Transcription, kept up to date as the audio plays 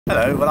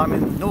Hello, well I'm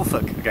in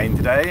Norfolk again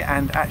today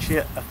and actually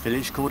at a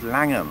village called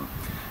Langham,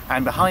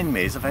 and behind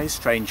me is a very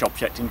strange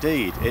object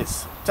indeed. It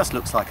just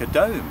looks like a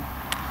dome,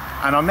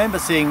 and I remember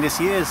seeing this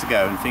years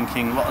ago and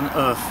thinking, what on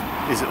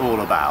earth is it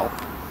all about?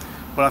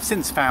 Well, I've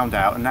since found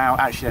out, and now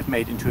actually they've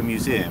made it into a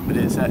museum, but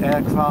it's an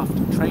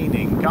aircraft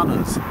training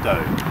gunners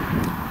dome.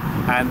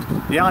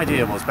 And the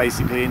idea was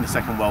basically in the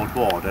Second World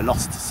War they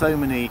lost so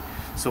many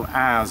sort of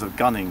hours of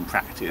gunning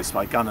practice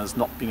by gunners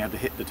not being able to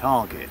hit the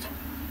target.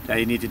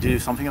 They needed to do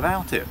something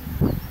about it.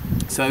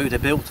 So they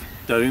built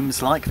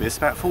domes like this,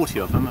 about 40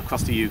 of them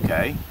across the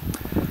UK,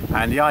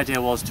 and the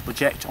idea was to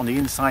project on the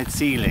inside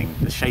ceiling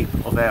the shape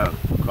of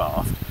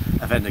aircraft,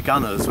 and then the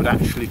gunners would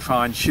actually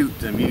try and shoot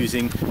them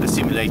using the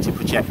simulated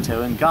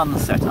projector and gun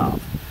setup.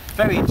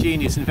 Very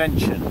ingenious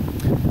invention,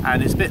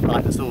 and it's a bit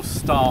like the sort of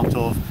start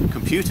of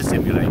computer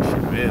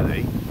simulation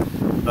really.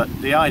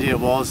 But the idea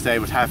was they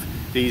would have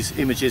these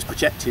images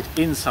projected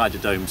inside the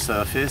dome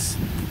surface.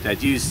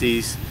 They'd use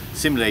these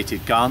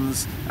simulated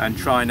guns and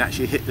try and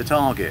actually hit the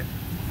target.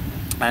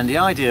 And the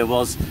idea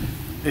was,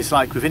 it's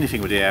like with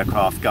anything with the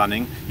aircraft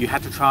gunning, you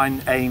had to try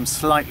and aim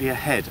slightly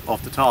ahead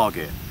of the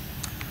target.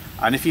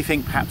 And if you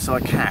think perhaps of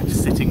a cat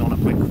sitting on a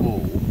brick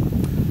wall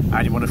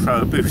and you want to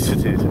throw a boot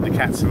at it and the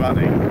cat's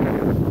running,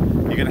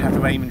 you're going to have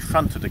to aim in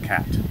front of the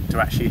cat to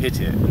actually hit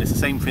it. And it's the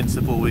same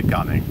principle with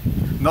gunning.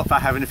 Not that I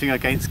have anything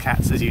against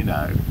cats, as you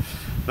know,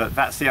 but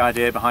that's the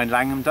idea behind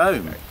Langham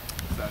Dome.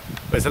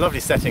 There's a lovely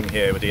setting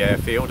here with the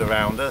airfield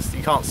around us.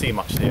 You can't see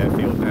much of the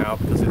airfield now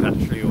because it's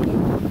actually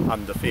all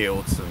under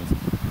fields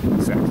and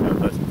etc.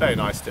 But very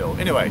nice still.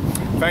 Anyway,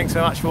 thanks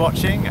so much for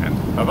watching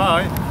and bye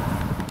bye.